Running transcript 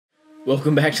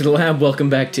Welcome back to the lab, welcome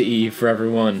back to E for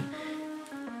everyone.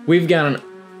 We've got an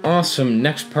awesome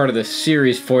next part of the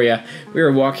series for you. We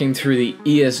are walking through the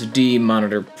ESD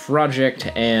monitor project,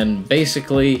 and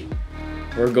basically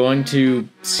we're going to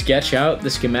sketch out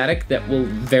the schematic that will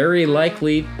very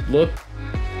likely look,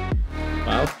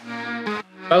 well,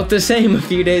 about the same a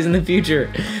few days in the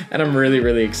future. And I'm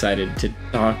really excited to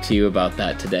talk to you about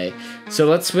that today. So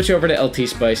let's switch over to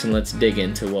LTSpice and let's dig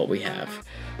into what we have.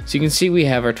 So you can see we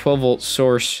have our 12 volt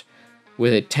source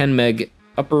with a 10 meg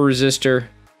upper resistor,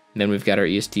 and then we've got our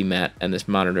ESD mat and this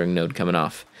monitoring node coming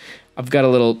off. I've got a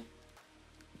little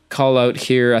call out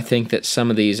here. I think that some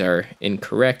of these are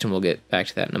incorrect, and we'll get back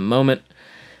to that in a moment.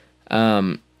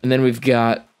 And then we've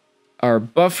got our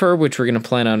buffer, which we're going to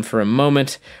plan on for a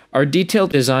moment. Our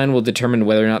detailed design will determine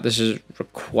whether or not this is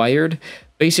required.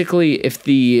 Basically, if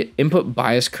the input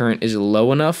bias current is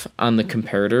low enough on the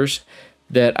comparators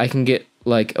that I can get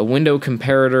like a window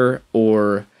comparator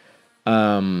or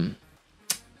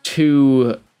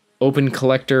two open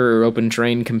collector or open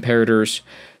drain comparators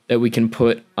that we can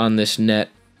put on this net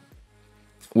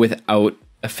without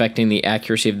affecting the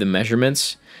accuracy of the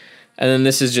measurements. And then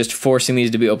this is just forcing these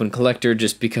to be open collector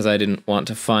just because I didn't want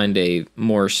to find a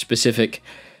more specific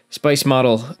spice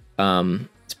model.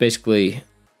 It's basically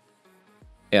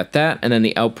at that, and then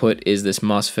the output is this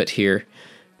MOSFET here,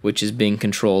 which is being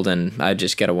controlled, and I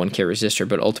just got a 1K resistor,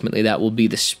 but ultimately that will be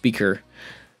the speaker.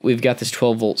 We've got this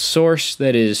 12 volt source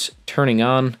that is turning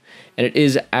on, and it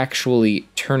is actually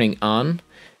turning on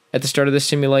at the start of the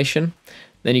simulation.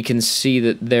 Then you can see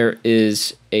that there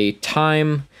is a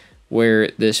time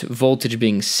where this voltage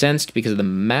being sensed because of the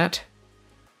mat.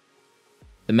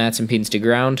 The mat's impedance to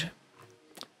ground.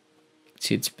 You can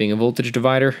see it's being a voltage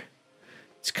divider.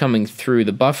 It's coming through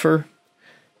the buffer.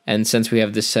 And since we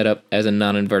have this set up as a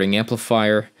non-inverting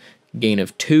amplifier, gain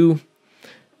of 2, you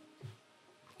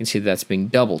can see that's being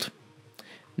doubled.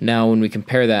 Now when we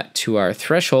compare that to our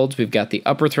thresholds, we've got the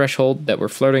upper threshold that we're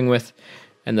flirting with,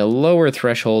 and the lower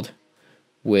threshold,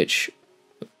 which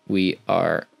we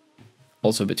are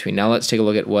also between. Now let's take a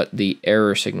look at what the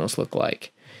error signals look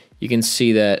like. You can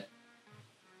see that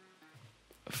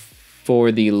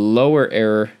for the lower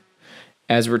error,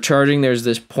 as we're charging, there's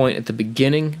this point at the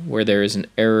beginning where there is an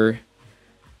error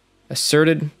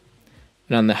asserted.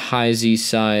 And on the high Z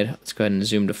side, let's go ahead and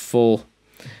zoom to full.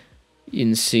 You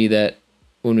can see that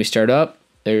when we start up,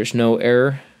 there's no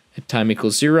error at time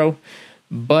equals 0.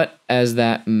 But as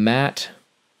that mat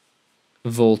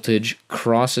voltage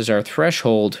crosses our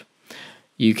threshold,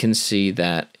 you can see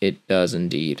that it does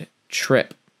indeed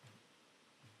trip.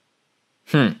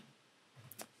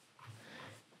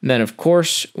 Then, of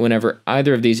course, whenever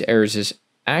either of these errors is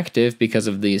active because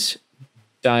of these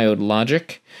diode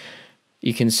logic,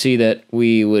 you can see that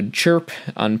we would chirp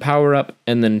on power up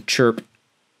and then chirp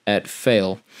at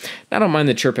fail. Now, I don't mind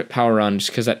the chirp at power on just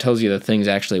because that tells you the thing's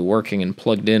actually working and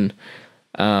plugged in.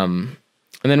 And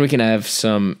then we can have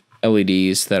some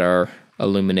LEDs that are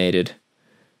illuminated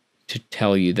to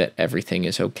tell you that everything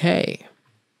is okay.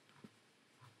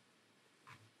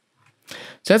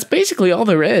 So that's basically all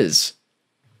there is.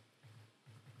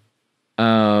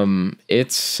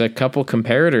 It's a couple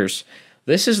comparators.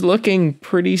 This is looking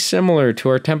pretty similar to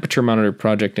our temperature monitor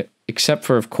project, except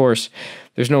for, of course,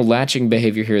 there's no latching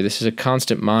behavior here. This is a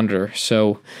constant monitor,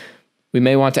 so we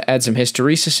may want to add some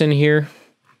hysteresis in here.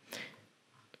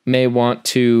 May want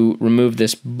to remove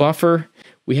this buffer.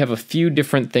 We have a few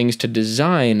different things to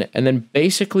design, and then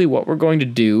basically what we're going to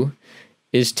do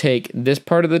is take this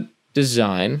part of the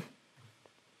design,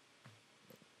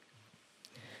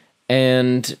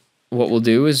 and what we'll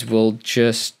do is we'll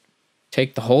just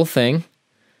take the whole thing,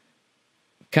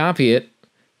 copy it,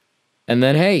 and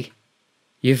then, hey,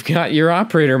 you've got your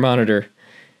operator monitor.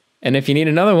 And if you need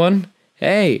another one,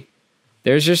 hey,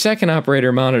 there's your second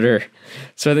operator monitor.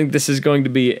 So I think this is going to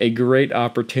be a great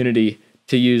opportunity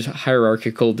to use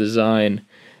hierarchical design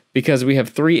because we have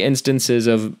 3 instances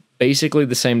of basically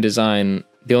the same design.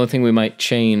 The only thing we might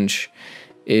change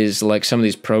is like some of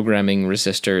these programming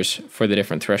resistors for the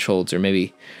different thresholds, or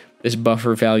maybe this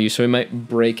buffer value. So we might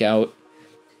break out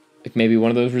like maybe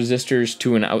one of those resistors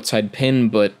to an outside pin,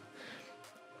 but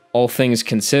all things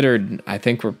considered, I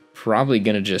think we're probably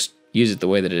going to just use it the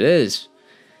way that it is.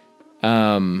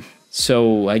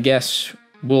 So I guess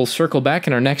we'll circle back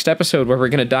in our next episode where we're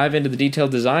going to dive into the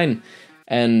detailed design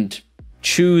and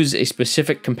choose a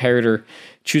specific comparator,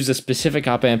 choose a specific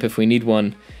op amp if we need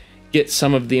one, get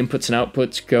some of the inputs and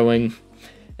outputs going.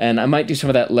 And I might do some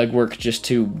of that legwork just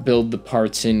to build the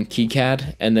parts in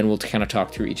KiCad, and then we'll kind of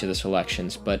talk through each of the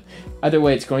selections. But either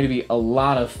way, it's going to be a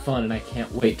lot of fun, and I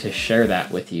can't wait to share that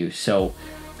with you. So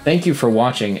Thank you for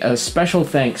watching. A special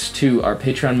thanks to our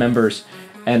Patreon members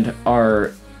and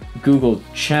our Google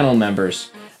channel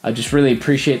members. I just really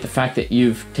appreciate the fact that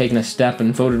you've taken a step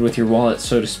and voted with your wallet,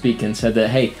 so to speak, and said that,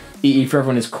 hey, EE for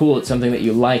Everyone is cool, it's something that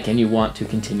you like and you want to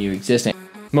continue existing.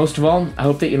 Most of all, I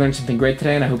hope that you learned something great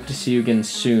today, and I hope to see you again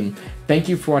soon. Thank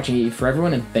you for watching EE for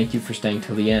Everyone, and thank you for staying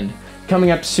till the end.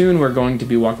 Coming up soon, we're going to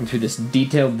be walking through this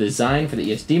detailed design for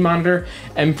the ESD monitor,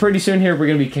 and pretty soon here, we're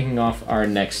going to be kicking off our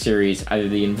next series, either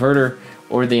the inverter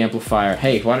or the amplifier.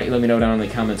 Hey, why don't you let me know down in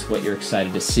the comments what you're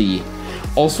excited to see.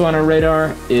 Also on our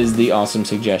radar is the awesome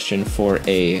suggestion for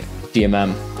a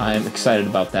DMM. I am excited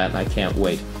about that, and I can't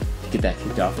wait to get that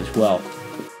kicked off as well.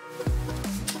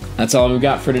 That's all we've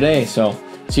got for today, so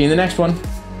see you in the next one.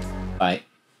 Bye.